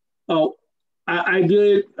 I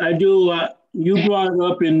do. You brought it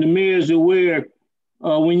up, and the mayor's aware.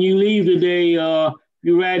 When you leave today,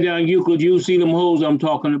 you ride down Euclid, you'll see them holes I'm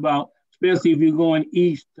talking about, especially if you're going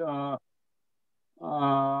east.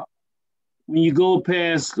 When you go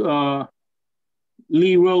past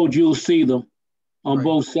Lee Road, you'll see them on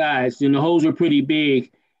both sides, and the holes are pretty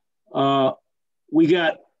big. We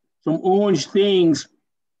got some orange things,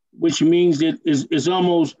 which means that it's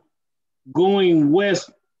almost going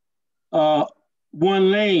west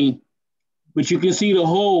one lane, but you can see the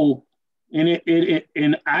hole, and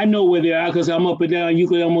and I know where they are because I'm up and down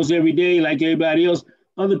Euclid almost every day, like everybody else.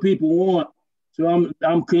 Other people want, so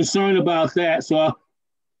I'm concerned about that. So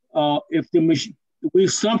if the machine,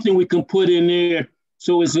 with something we can put in there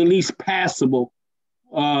so it's at least passable,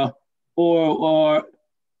 or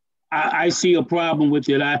I see a problem with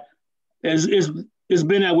it. It's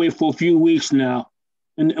been that way for a few weeks now,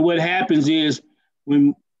 and what happens is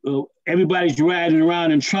when everybody's riding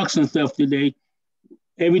around in trucks and stuff today,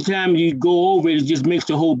 every time you go over it, it just makes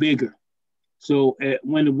the hole bigger. So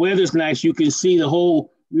when the weather's nice, you can see the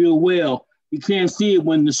hole real well. You can't see it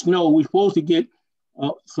when the snow. We're supposed to get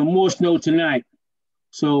some more snow tonight.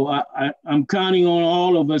 So I'm counting on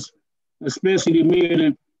all of us, especially the mayor,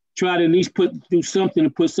 to try to at least do something to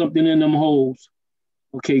put something in them holes.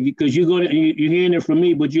 Okay, because you're hearing it from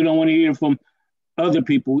me, but you don't want to hear it from other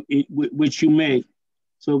people, which you may.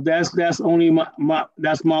 So that's only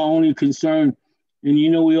that's my only concern. And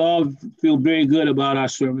you know, we all feel very good about our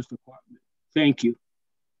service department. Thank you.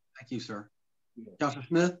 Thank you, sir. Councilor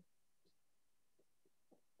Smith?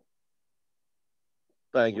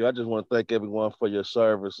 Thank you. I just want to thank everyone for your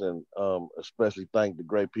service, and especially thank the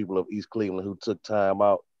great people of East Cleveland who took time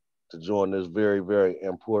out to join this very, very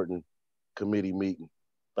important committee meeting.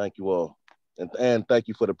 Thank you all. And thank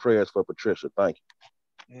you for the prayers for Patricia. Thank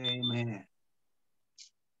you. Amen.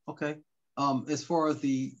 Okay. As far as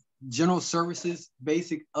the general services,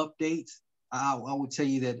 basic updates. I will tell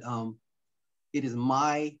you that it is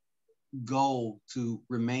my goal to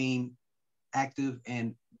remain active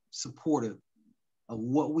and supportive of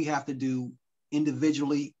what we have to do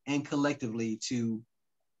individually and collectively to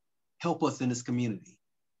help us in this community.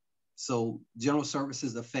 So general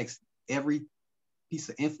services affects every piece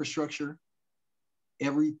of infrastructure,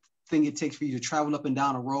 everything it takes for you to travel up and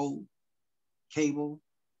down a road, cable,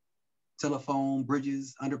 telephone,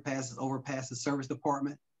 bridges, underpasses, overpasses, service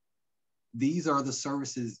department. These are the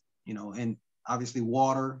services, you know, and obviously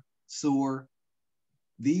water, sewer.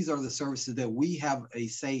 These are the services that we have a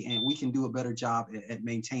say and we can do a better job at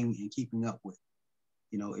maintaining and keeping up with.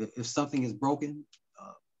 You know, if something is broken,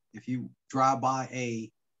 if you drive by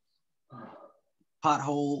a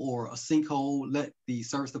pothole or a sinkhole, let the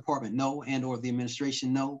service department know and or the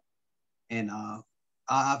administration know. And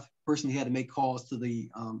I've personally had to make calls to the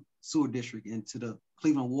sewer district and to the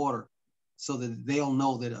Cleveland Water so that they'll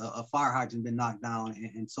know that a fire hydrant been knocked down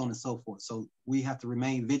and so on and so forth. So we have to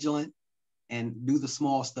remain vigilant and do the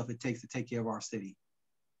small stuff it takes to take care of our city.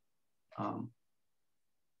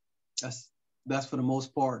 That's for the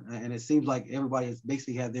most part. And it seems like everybody has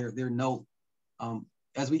basically had their note.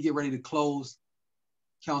 As we get ready to close,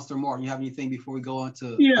 Councilor Martin, you have anything before we go on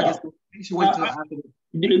to? Yeah. I guess we should wait till after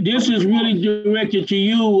this is really directed to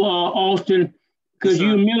you, Austin, because Yes,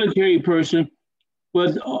 you're a military person.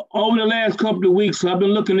 But over the last couple of weeks, I've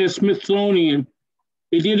been looking at Smithsonian.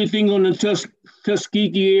 They did a thing on the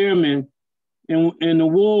Tuskegee Airmen and the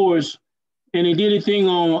wars, and they did a thing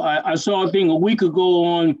on, I saw a thing a week ago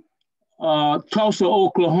on Tulsa,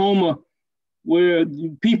 Oklahoma, where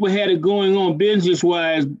people had it going on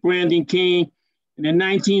business-wise, Brandon King. And in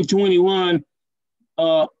 1921,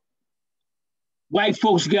 white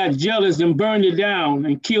folks got jealous and burned it down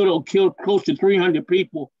and killed close to 300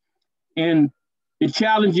 people. And the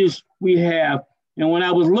challenges we have. And when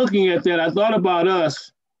I was looking at that, I thought about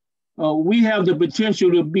us. We have the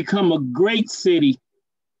potential to become a great city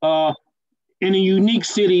and a unique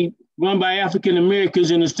city run by African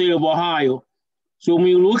Americans in the state of Ohio. So when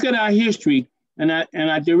you look at our history, and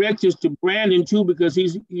I direct this to Brandon too, because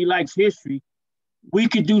he likes history, we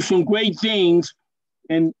could do some great things,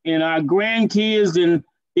 and our grandkids and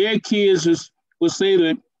their kids will say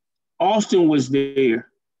that Austin was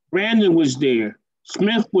there, Brandon was there,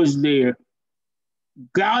 Smith was there,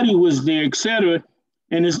 Goudie was there, etc.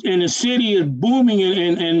 And the city is booming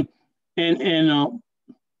and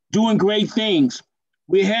doing great things.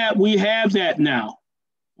 We have that now,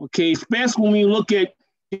 okay? Especially when we look at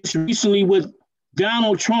this recently with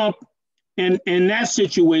Donald Trump and that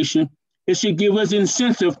situation, it should give us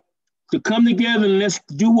incentive to come together and let's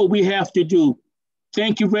do what we have to do.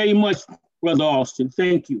 Thank you very much, Brother Austin.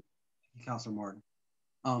 Thank you. Councilor Martin.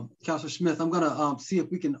 Councilor Smith, I'm gonna see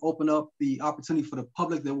if we can open up the opportunity for the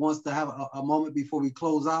public that wants to have a moment before we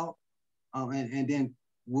close out. And then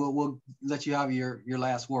we'll let you have your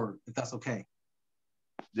last word, if that's okay.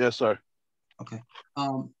 Yes, sir. Okay.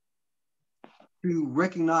 To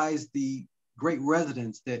recognize the great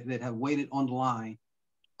residents that have waited on the line,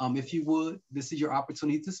 if you would, this is your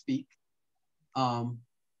opportunity to speak. You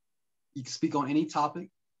can speak on any topic.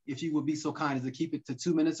 If you would be so kind as to keep it to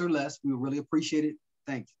 2 minutes or less, we would really appreciate it.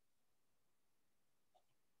 Thank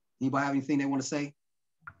you. Anybody have anything they want to say?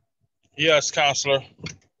 Yes, Counselor.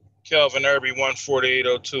 Kelvin Irby,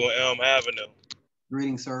 14802 Elm Avenue.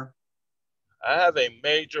 Greetings, sir. I have a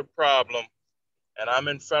major problem, and I'm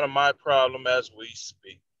in front of my problem as we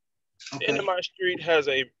speak. Okay. The end of my street has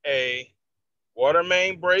a water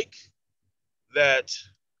main break that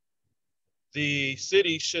the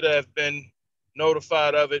city should have been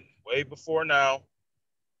notified of it way before now.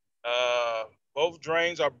 Both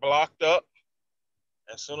drains are blocked up.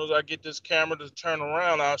 As soon as I get this camera to turn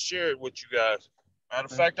around, I'll share it with you guys. Matter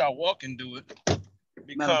of fact, I'll walk and do it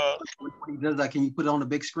because when he does that, can you put it on the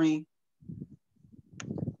big screen?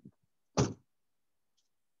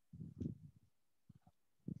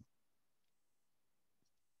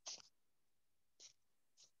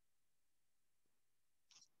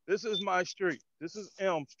 this is my street. This is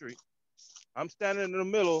Elm Street. I'm standing in the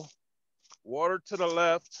middle, water to the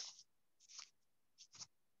left,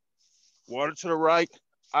 water to the right,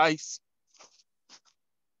 ice.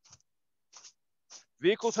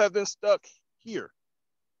 Vehicles have been stuck here.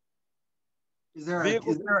 Is there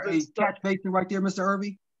a catch basin right there, Mr.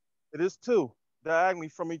 Irby? It is two, diagonally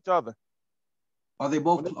from each other. Are they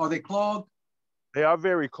clogged? They are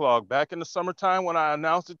very clogged. Back in the summertime when I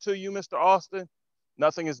announced it to you, Mr. Austin,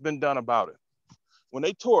 nothing has been done about it. When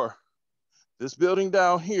they tore this building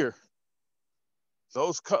down here,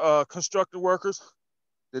 those construction workers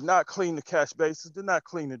did not clean the catch basins, did not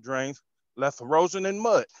clean the drains, left erosion and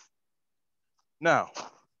mud. Now,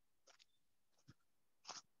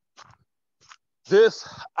 this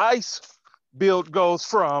ice build goes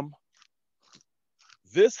from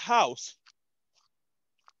this house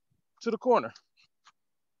to the corner.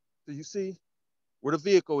 Do you see where the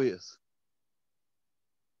vehicle is?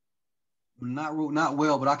 Not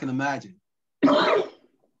well, but I can imagine.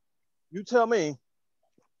 You tell me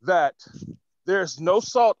that there's no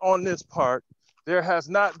salt on this part. There has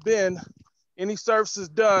not been any services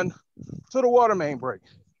done to the water main break.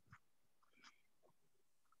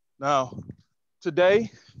 Now,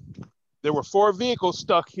 today, there were 4 vehicles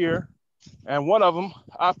stuck here, and one of them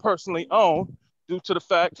I personally own due to the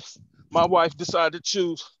fact my wife decided to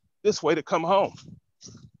choose this way to come home.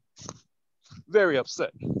 Very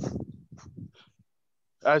upset.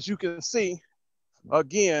 As you can see,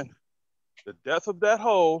 again, the depth of that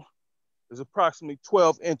hole is approximately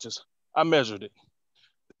 12 inches. I measured it.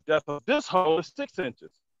 The depth of this hole is 6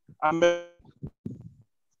 inches. I measured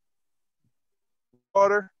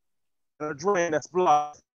water and a drain that's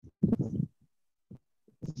blocked.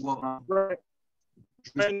 Well,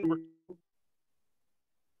 Drain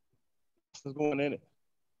is going in it.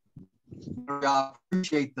 I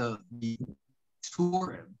appreciate the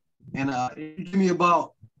tour, and give me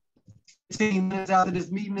about 15 minutes after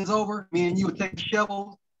this meeting is over. Me and you would take a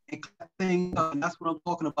shovel and clean things up, and that's what I'm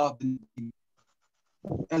talking about.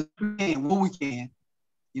 As we can, when we can,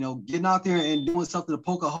 you know, getting out there and doing something to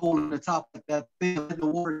poke a hole in the top of that thing, let the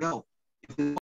water go. If